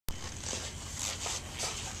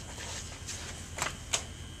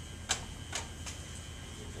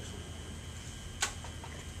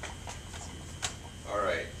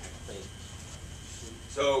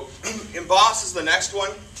Emboss is the next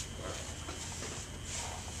one,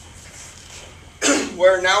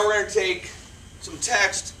 where now we're going to take some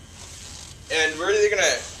text and we're either going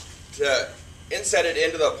to inset it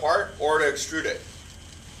into the part or to extrude it.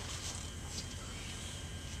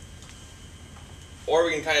 Or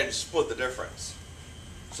we can kind of just split the difference.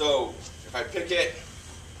 So if I pick it,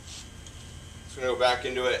 it's going to go back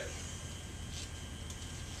into it,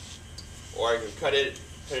 or I can cut it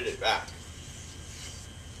back.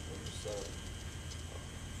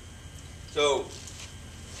 So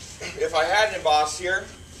if I had an emboss here,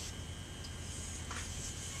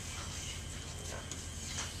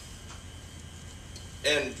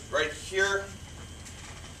 and right here,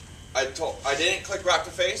 I didn't click wrap to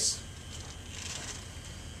face.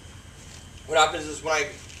 What happens is when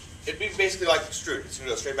it'd be basically like extrude. It's going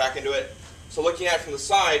to go straight back into it. So looking at it from the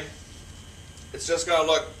side, it's just going to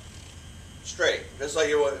look straight, just like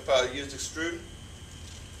it would if I used extrude.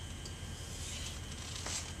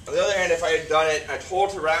 On the other hand, if I had done it, I told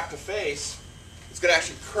it to wrap to face, it's going to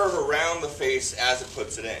actually curve around the face as it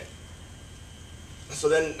puts it in. So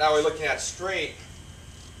then now we're looking at it straight.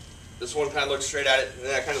 This one kind of looks straight at it, and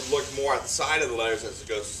then I kind of look more at the side of the letters as it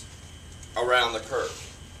goes around the curve.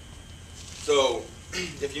 So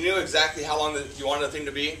if you knew exactly how long you wanted the thing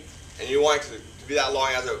to be, and you want it to be that long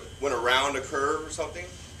as it went around a curve or something,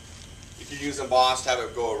 you could use Emboss to have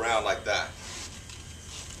it go around like that.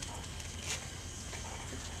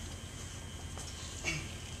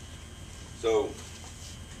 So,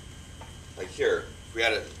 like here, if we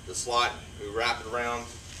had the slot, we wrap it around,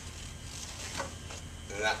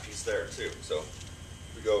 and that piece there too. So,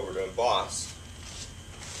 if we go over to Emboss,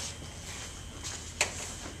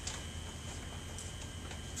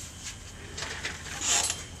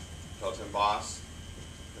 tell it to emboss,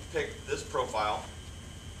 and pick this profile,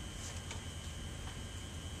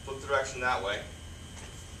 flip the direction that way.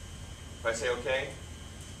 If I say OK,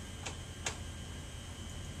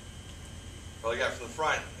 if I look at it from the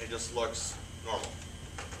front, it just looks normal.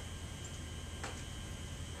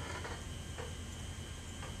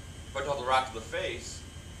 If I tell it to wrap to the face,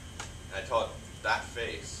 and I tell it that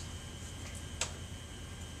face,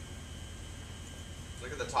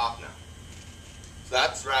 look at the top now. So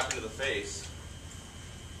that's wrapping to the face.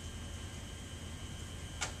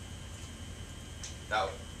 That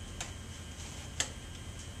way.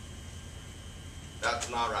 That's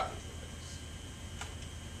not wrapping to the face.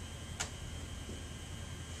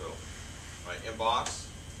 So, right, emboss.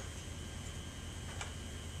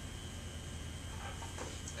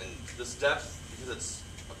 And this depth, because it's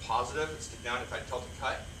a positive, it's stick down. If I tell it to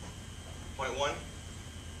cut, 0.1.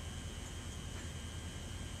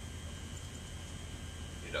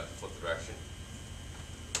 You'd have to flip the direction.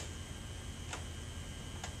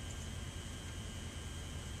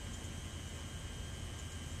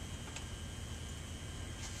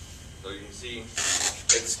 So you can see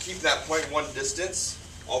it's keeping that 0.1 distance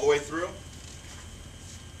all the way through.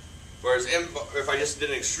 Whereas if I just did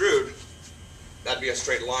an extrude, that'd be a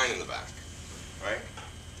straight line in the back, right?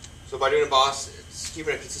 So by doing emboss, it's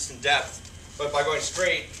keeping a consistent depth. But by going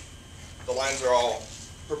straight, the lines are all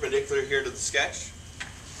perpendicular here to the sketch.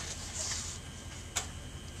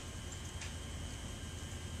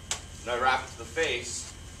 And I wrap it to the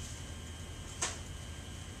face.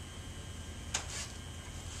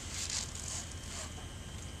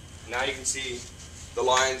 Now you can see the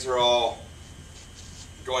lines are all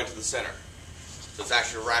going to the center. So it's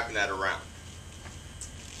actually wrapping that around.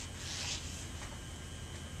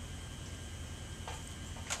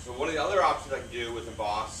 So one of the other options I can do with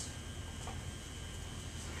emboss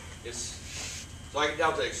is, so I can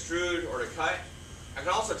tell it to extrude or to cut. I can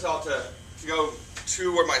also tell it to go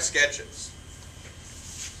to where my sketch is.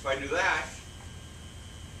 If I do that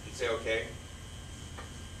and say OK,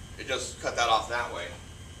 it just cut that off that way.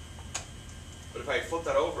 But if I flip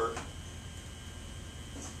that over,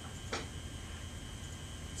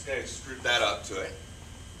 it's going to extrude that up to it.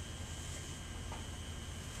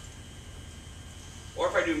 Or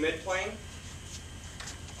if I do mid-plane,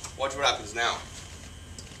 watch what happens now.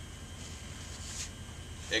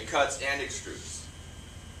 It cuts and extrudes.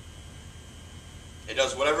 It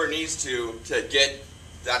does whatever it needs to get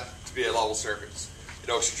that to be a level surface.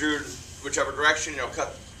 It'll extrude whichever direction, it'll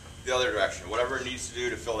cut the other direction, whatever it needs to do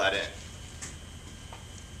to fill that in.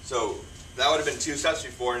 So that would have been 2 steps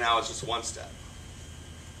before, now it's just 1 step.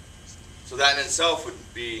 So that in itself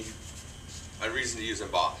would be a reason to use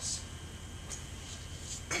emboss.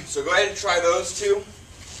 So go ahead and try those two.